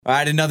All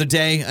right, another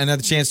day,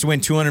 another chance to win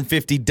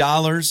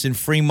 $250 in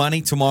free money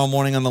tomorrow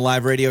morning on the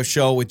live radio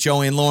show with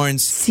Joey and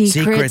Lauren's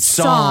Secret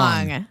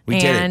Song. We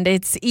did it. And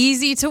it's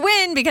easy to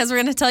win because we're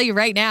going to tell you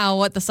right now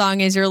what the song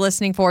is you're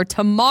listening for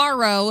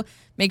tomorrow.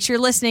 Make sure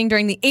you're listening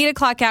during the 8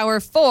 o'clock hour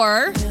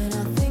for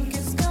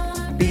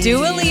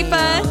Dua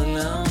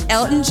Lipa,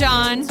 Elton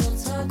John,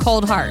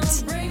 Cold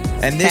Heart.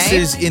 And this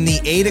is in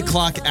the 8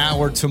 o'clock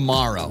hour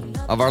tomorrow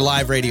of our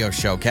live radio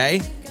show,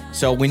 okay?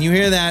 So when you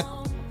hear that,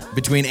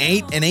 between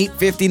 8 and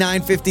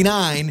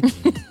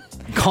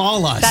 8:59,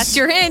 call us. That's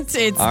your hint.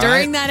 It's all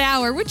during right. that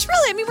hour, which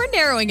really, we're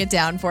narrowing it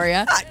down for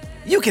you.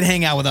 You can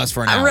hang out with us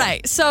for an hour.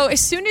 Right. So as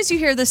soon as you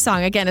hear this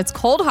song, again, it's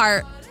Cold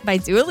Heart by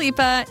Dua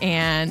Lipa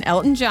and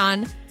Elton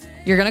John.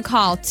 You're going to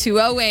call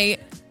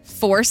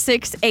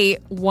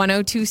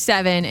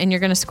 208-468-1027, and you're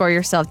going to score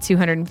yourself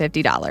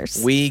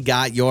 $250. We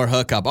got your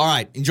hookup. All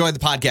right. Enjoy the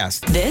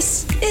podcast.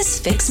 This is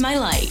Fix My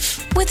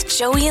Life with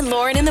Joey and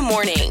Lauren in the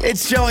morning.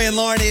 It's Joey and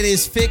Lauren. It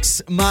is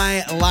Fix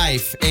My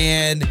Life.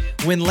 And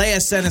when Laya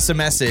sent us a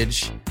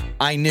message,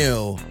 I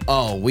knew,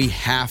 we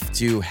have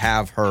to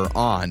have her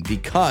on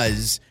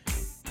because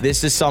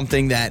this is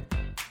something that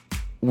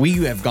we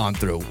have gone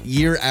through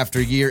year after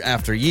year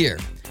after year.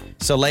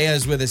 So Laya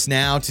is with us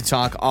now to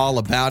talk all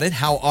about it.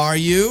 How are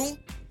you?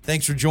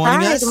 Thanks for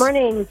joining us. Good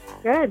morning.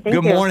 Good, thank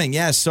you. Good morning.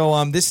 Yeah,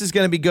 so this is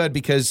going to be good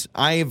because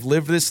I have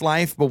lived this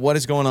life, but what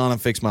is going on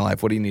Fix My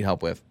Life? What do you need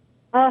help with?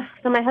 So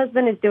my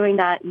husband is doing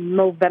that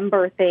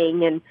Movember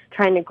thing and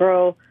trying to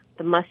grow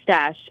the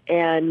mustache,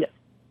 and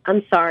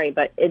I'm sorry,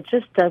 but it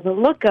just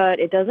doesn't look good.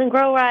 It doesn't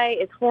grow right.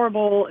 It's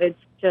horrible. It's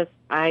just,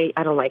 I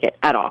don't like it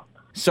at all.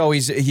 So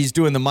he's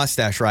doing the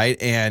mustache,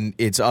 right? And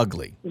it's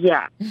ugly.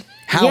 Yeah.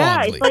 How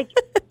ugly? It's like,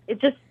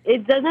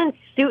 it doesn't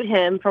suit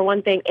him for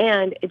one thing,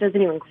 and it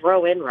doesn't even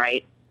grow in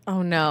right.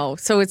 Oh, no.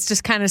 So it's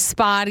just kind of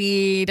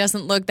spotty,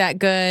 doesn't look that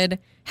good.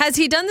 Has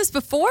he done this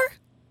before?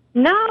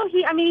 No,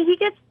 he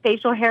gets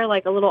facial hair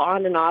like a little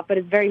on and off, but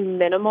it's very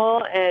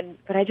minimal,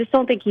 but I just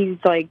don't think he's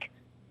like,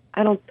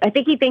 I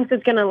think he thinks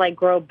it's going to like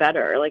grow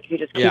better, like if you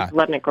just keep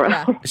letting it grow.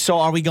 Yeah. So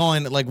are we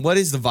going, like, what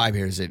is the vibe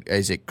here? Is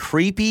it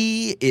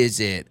creepy? Is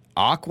it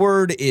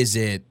awkward? Is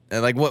it,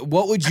 like, what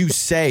would you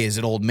say? Is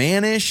it old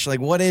manish? Like,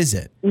 what is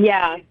it?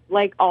 Yeah,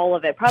 like all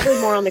of it. Probably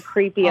more on the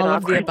creepy and All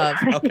of the awkward above.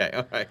 side. Okay,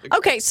 all right.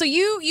 Okay, so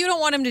you don't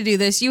want him to do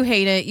this. You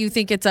hate it. You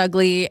think it's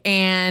ugly.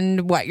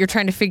 And what? You're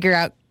trying to figure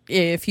out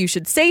if you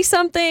should say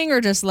something or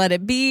just let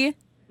it be?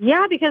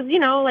 Yeah, because,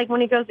 like when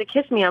he goes to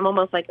kiss me, I'm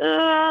almost like,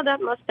 that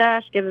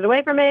mustache, get it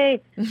away from me.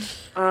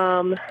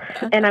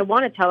 And I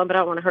want to tell him, but I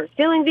don't want to hurt his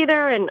feelings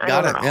either. And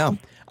Got I don't know.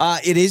 Yeah.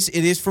 It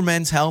is for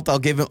men's health. I'll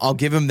give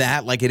him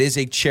that. Like, it is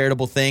a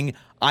charitable thing.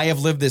 I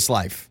have lived this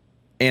life,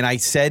 and I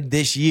said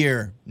this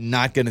year,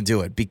 not going to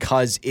do it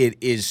because it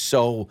is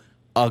so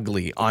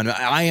ugly.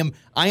 I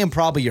am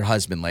probably your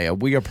husband, Laya.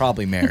 We are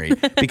probably married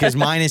because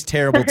mine is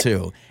terrible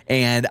too,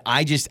 and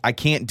I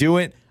can't do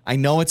it. I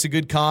know it's a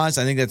good cause.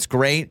 I think that's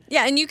great.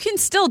 Yeah, and you can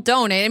still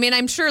donate. I mean,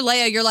 I'm sure,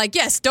 Laya, you're like,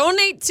 yes,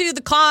 donate to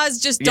the cause.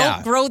 Just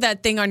don't grow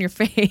that thing on your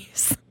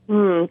face.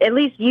 At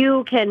least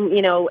you can,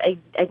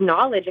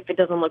 acknowledge if it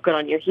doesn't look good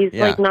on you. He's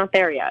like not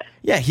there yet.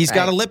 Yeah, he's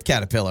got a lip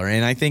caterpillar,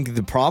 and I think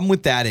the problem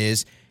with that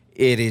is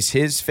it is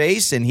his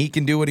face, and he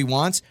can do what he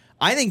wants.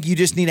 I think you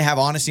just need to have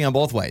honesty on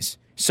both ways.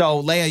 So,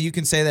 Laya, you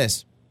can say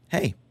this.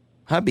 Hey,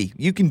 hubby,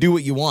 you can do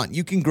what you want.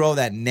 You can grow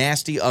that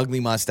nasty, ugly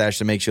mustache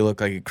that makes you look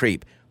like a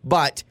creep.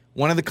 But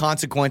one of the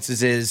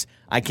consequences is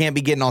I can't be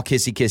getting all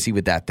kissy-kissy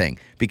with that thing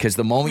because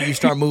the moment you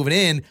start moving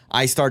in,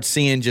 I start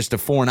seeing just a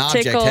foreign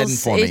object heading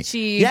for me.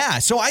 Itchy, yeah,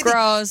 so I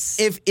gross.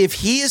 think if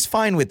he is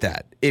fine with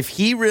that, if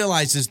he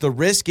realizes the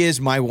risk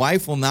is my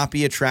wife will not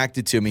be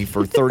attracted to me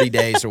for 30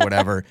 days or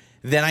whatever,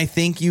 then I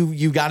think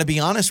you got to be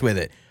honest with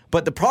it.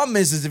 But the problem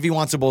is if he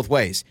wants it both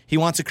ways. He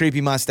wants a creepy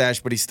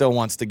mustache, but he still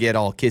wants to get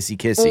all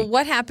kissy-kissy. Well,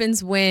 what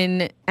happens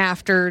when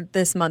after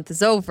this month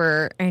is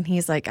over and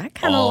he's like, I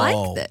kind of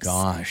like this.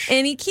 Gosh.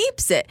 And he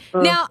keeps it.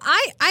 Now,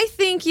 I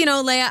think,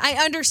 Laya,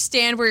 I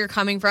understand where you're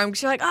coming from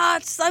because you're like,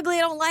 it's ugly, I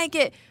don't like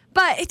it.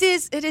 But it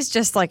is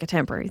just like a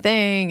temporary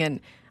thing, and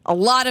a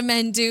lot of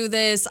men do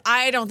this.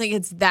 I don't think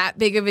it's that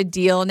big of a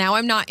deal. Now,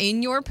 I'm not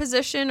in your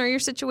position or your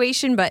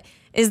situation, but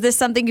is this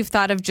something you've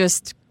thought of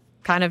just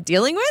kind of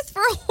dealing with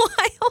for a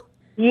while?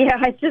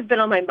 Yeah, it's just been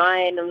on my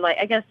mind. I'm like,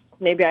 I guess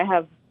maybe I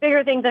have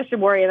bigger things I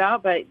should worry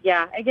about. But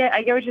yeah, I get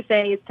what you're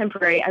saying. It's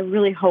temporary. I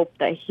really hope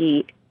that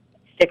he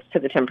sticks to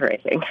the temporary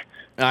thing.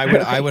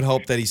 I would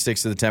hope that he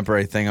sticks to the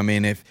temporary thing. I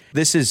mean, if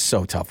this is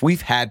so tough.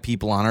 We've had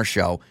people on our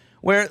show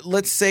where,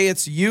 let's say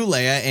it's you,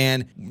 Laya,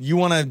 and you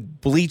want to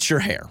bleach your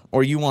hair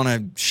or you want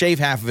to shave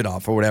half of it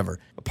off or whatever.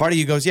 A part of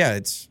you goes, yeah,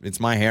 it's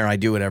my hair. I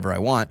do whatever I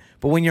want.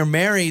 But when you're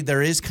married,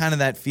 there is kind of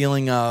that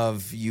feeling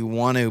of you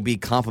want to be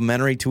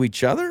complimentary to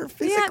each other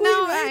physically. Yeah,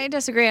 no, right? I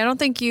disagree. I don't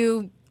think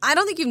you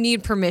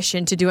need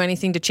permission to do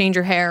anything to change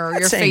your hair or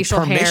your facial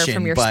hair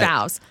from your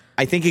spouse.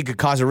 I think it could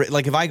cause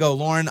like if I go,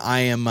 Lauren, I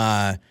am,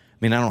 I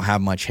don't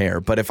have much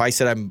hair, but if I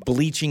said I'm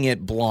bleaching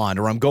it blonde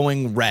or I'm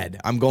going red,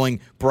 I'm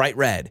going bright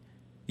red,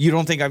 You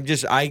don't think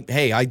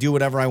I do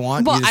whatever I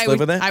want? Well, you just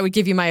live with it? I would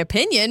give you my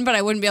opinion, but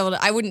I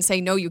wouldn't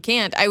say, no, you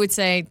can't. I would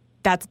say,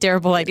 that's a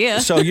terrible idea.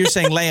 So you're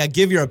saying, Leah,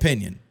 give your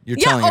opinion. You're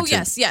telling your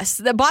truth. Yes.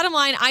 The bottom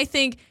line, I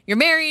think you're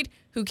married.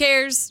 Who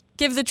cares?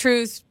 Give the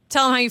truth.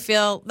 Tell him how you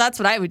feel. That's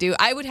what I would do.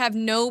 I would have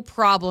no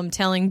problem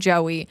telling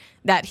Joey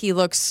that he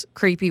looks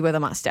creepy with a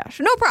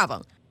mustache. No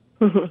problem.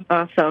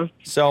 Awesome.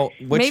 So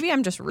maybe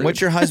I'm just rude. What's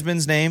your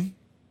husband's name?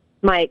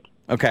 Mike.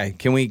 Okay.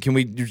 Can we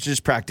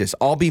just practice?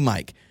 I'll be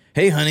Mike.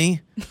 Hey,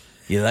 honey,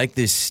 you like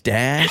this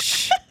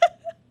stash?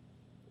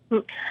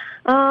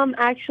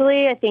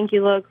 Actually, I think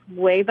you look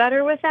way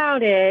better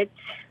without it.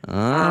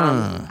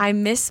 I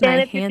miss my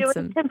if you're doing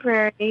handsome. it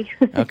temporary.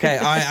 Okay,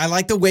 I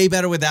like the way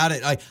better without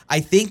it. I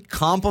think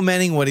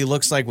complimenting what he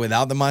looks like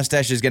without the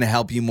mustache is going to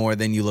help you more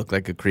than you look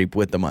like a creep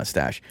with the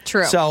mustache.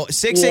 True. So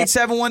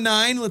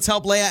 68719, let's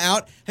help Leah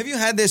out. Have you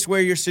had this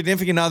where your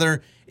significant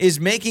other is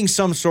making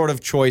some sort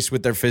of choice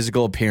with their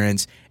physical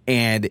appearance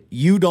and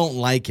you don't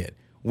like it?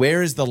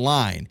 Where is the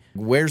line?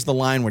 Where's the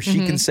line where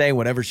she can say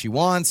whatever she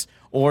wants?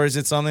 Or is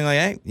it something like,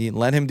 hey, you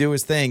let him do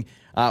his thing?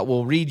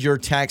 We'll read your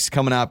text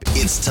coming up.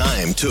 It's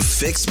time to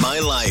fix my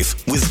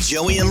life with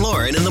Joey and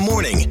Lauren in the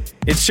morning.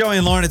 It's Joey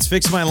and Lauren. It's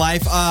Fix My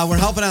Life. We're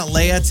helping out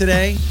Leah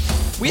today.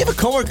 We have a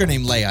coworker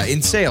named Leah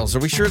in sales. Are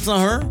we sure it's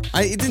not her?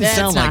 It didn't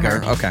sound like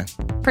her. Okay.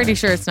 Pretty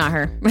sure it's not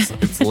her.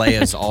 It's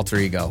Leia's alter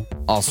ego,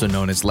 also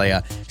known as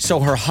Leah. So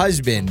her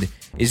husband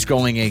is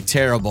growing a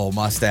terrible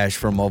mustache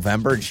for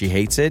Movember, and she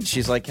hates it.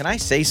 She's like, can I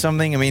say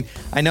something? I mean,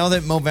 I know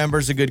that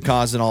Movember's a good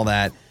cause and all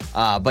that,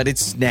 but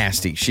it's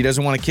nasty. She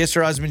doesn't want to kiss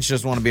her husband. She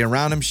doesn't want to be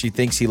around him. She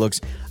thinks he looks,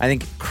 I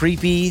think,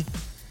 creepy,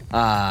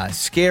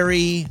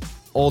 scary,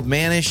 old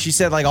manish. She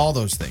said like all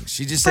those things.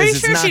 She just says Pretty it's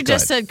sure not she good.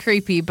 just said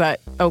creepy, but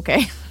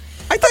okay.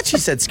 I thought she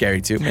said scary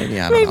too. Maybe,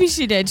 I don't know. Maybe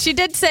she did. She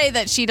did say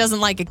that she doesn't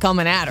like it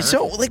coming at her.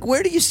 So, like,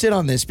 where do you sit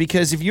on this?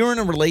 Because if you're in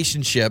a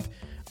relationship,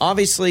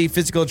 obviously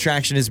physical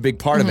attraction is a big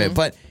part of it.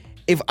 But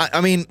if, I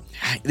mean,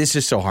 this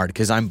is so hard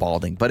because I'm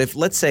balding. But if,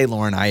 let's say,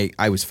 Lauren,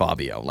 I was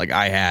Fabio, like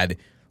I had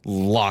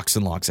locks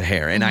and locks of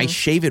hair, and I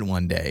shave it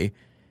one day,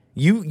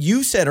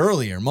 you said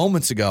earlier,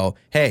 moments ago,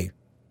 hey,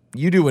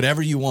 you do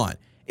whatever you want.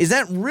 Is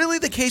that really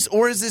the case?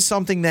 Or is this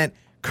something that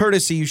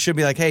courtesy, you should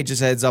be like, hey,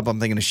 just a heads up, I'm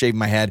thinking of shaving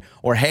my head,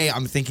 or hey,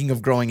 I'm thinking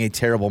of growing a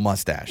terrible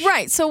mustache.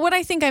 Right. So what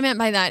I think I meant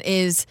by that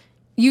is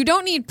you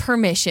don't need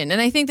permission.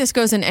 And I think this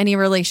goes in any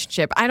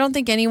relationship. I don't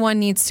think anyone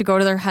needs to go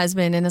to their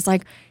husband and is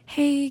like,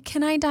 hey,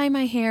 can I dye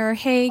my hair?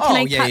 Hey, can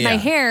I cut my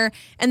hair?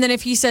 And then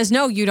if he says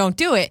no, you don't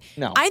do it.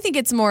 No. I think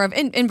it's more of,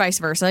 and vice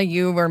versa,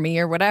 you or me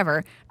or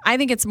whatever. I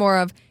think it's more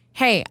of,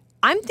 hey,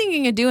 I'm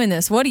thinking of doing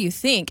this. What do you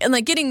think? And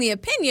like getting the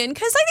opinion,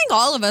 because I think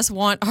all of us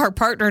want our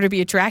partner to be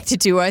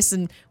attracted to us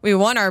and we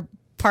want our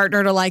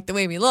partner to like the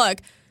way we look.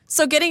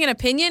 So getting an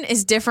opinion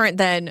is different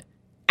than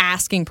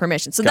asking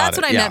permission. So that's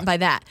what I meant by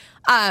that.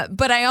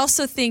 But I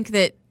also think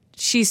that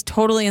she's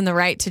totally in the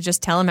right to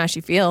just tell him how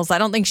she feels. I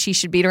don't think she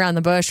should beat around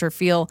the bush or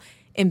feel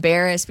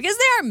embarrassed because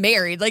they are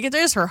married. Like if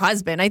there's her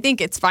husband, I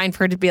think it's fine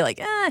for her to be like,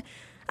 I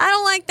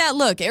don't like that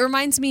look. It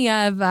reminds me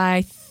of,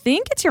 I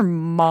think it's your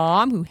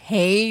mom who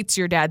hates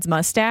your dad's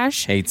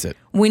mustache. Hates it.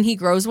 When he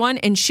grows one,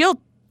 and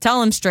she'll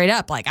tell him straight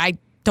up, like, I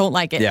don't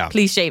like it. Yeah.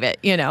 Please shave it,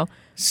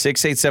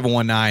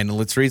 68719.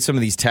 Let's read some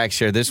of these texts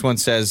here. This one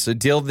says,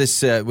 deal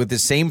with the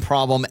same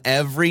problem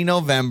every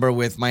November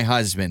with my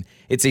husband.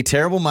 It's a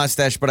terrible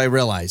mustache, but I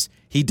realize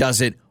he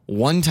does it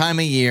one time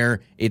a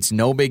year. It's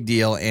no big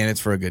deal, and it's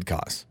for a good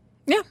cause.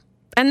 Yeah.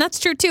 And that's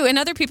true, too. And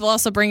other people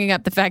also bringing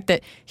up the fact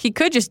that he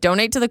could just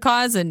donate to the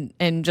cause and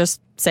just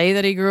say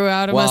that he grew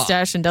out a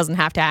mustache and doesn't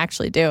have to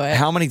actually do it.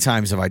 How many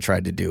times have I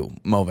tried to do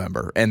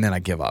Movember, and then I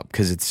give up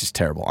because it's just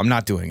terrible? I'm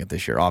not doing it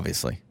this year,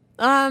 obviously.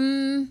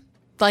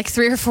 Like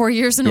 3 or 4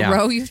 years in a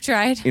row you've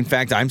tried? In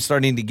fact, I'm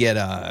starting to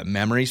get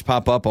memories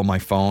pop up on my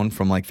phone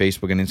from like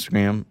Facebook and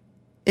Instagram.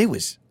 It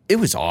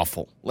was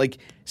awful. Like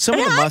some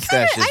of the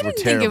mustaches were terrible. I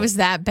didn't think it was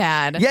that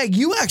bad. Yeah,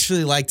 you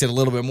actually liked it a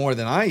little bit more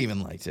than I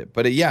even liked it.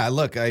 But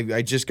look,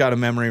 I just got a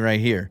memory right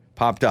here.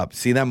 Popped up.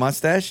 See that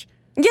mustache?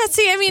 Yeah,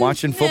 see, I mean.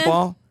 Watching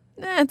football?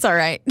 That's all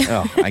right.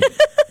 Oh,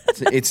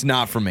 it's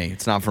not for me.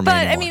 It's not for me But,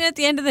 anymore. I mean, at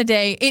the end of the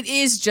day, it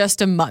is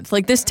just a month.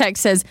 Like this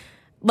text says,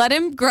 let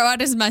him grow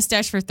out his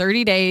mustache for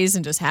 30 days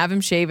and just have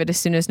him shave it as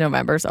soon as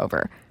November's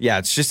over. Yeah,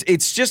 it's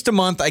just a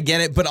month. I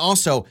get it. But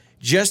also,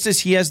 just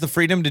as he has the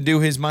freedom to do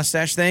his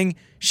mustache thing,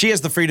 she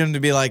has the freedom to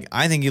be like,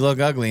 I think you look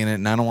ugly in it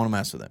and I don't want to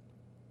mess with it.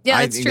 Yeah,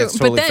 I that's think true. that's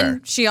totally but then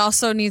fair. she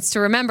also needs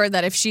to remember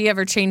that if she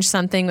ever changed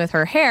something with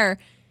her hair,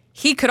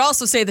 he could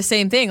also say the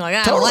same thing. Like,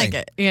 I don't like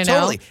it.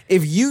 Totally.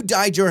 If you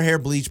dyed your hair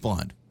bleach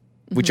blonde,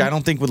 which I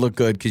don't think would look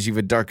good because you have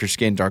a darker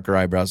skin, darker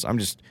eyebrows. I'm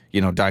just,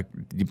 dark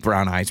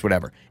brown eyes,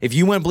 whatever. If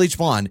you went bleach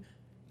blonde,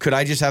 could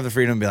I just have the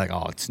freedom to be like,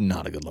 oh, it's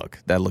not a good look.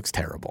 That looks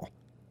terrible.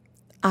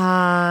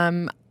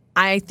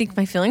 I think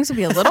my feelings would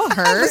be a little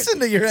hurt.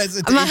 Listen to your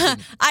hesitation.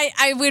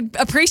 I would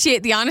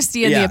appreciate the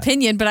honesty and the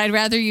opinion, but I'd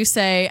rather you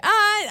say,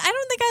 I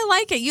don't think I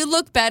like it. You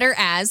look better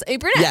as a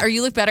brunette, or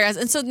you look better as,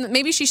 and so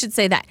maybe she should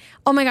say that.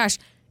 Oh my gosh,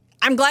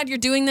 I'm glad you're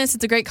doing this.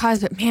 It's a great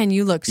cause, but man,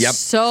 you look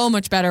so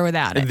much better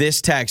without it.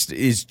 This text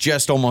is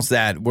just almost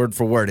that, word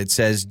for word. It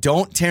says,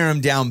 don't tear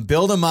him down,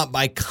 build him up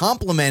by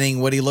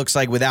complimenting what he looks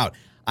like without.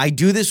 I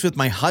do this with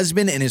my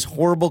husband and his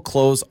horrible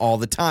clothes all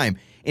the time.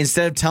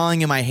 Instead of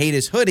telling him I hate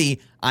his hoodie,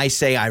 I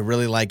say I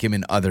really like him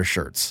in other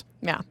shirts.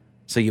 Yeah.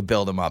 So you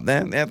build him up.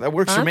 That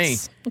works for me.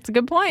 That's a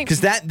good point.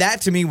 Because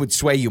that to me would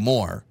sway you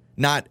more.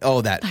 Not,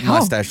 that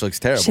mustache looks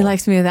terrible. She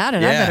likes me without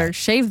it. I better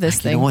shave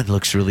this thing. You know what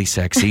looks really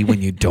sexy?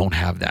 When you don't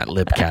have that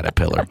lip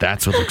caterpillar.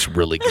 That's what looks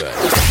really good.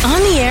 On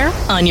the air,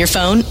 on your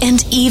phone,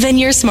 and even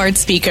your smart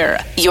speaker.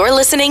 You're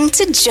listening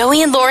to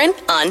Joey and Lauren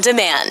On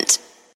Demand.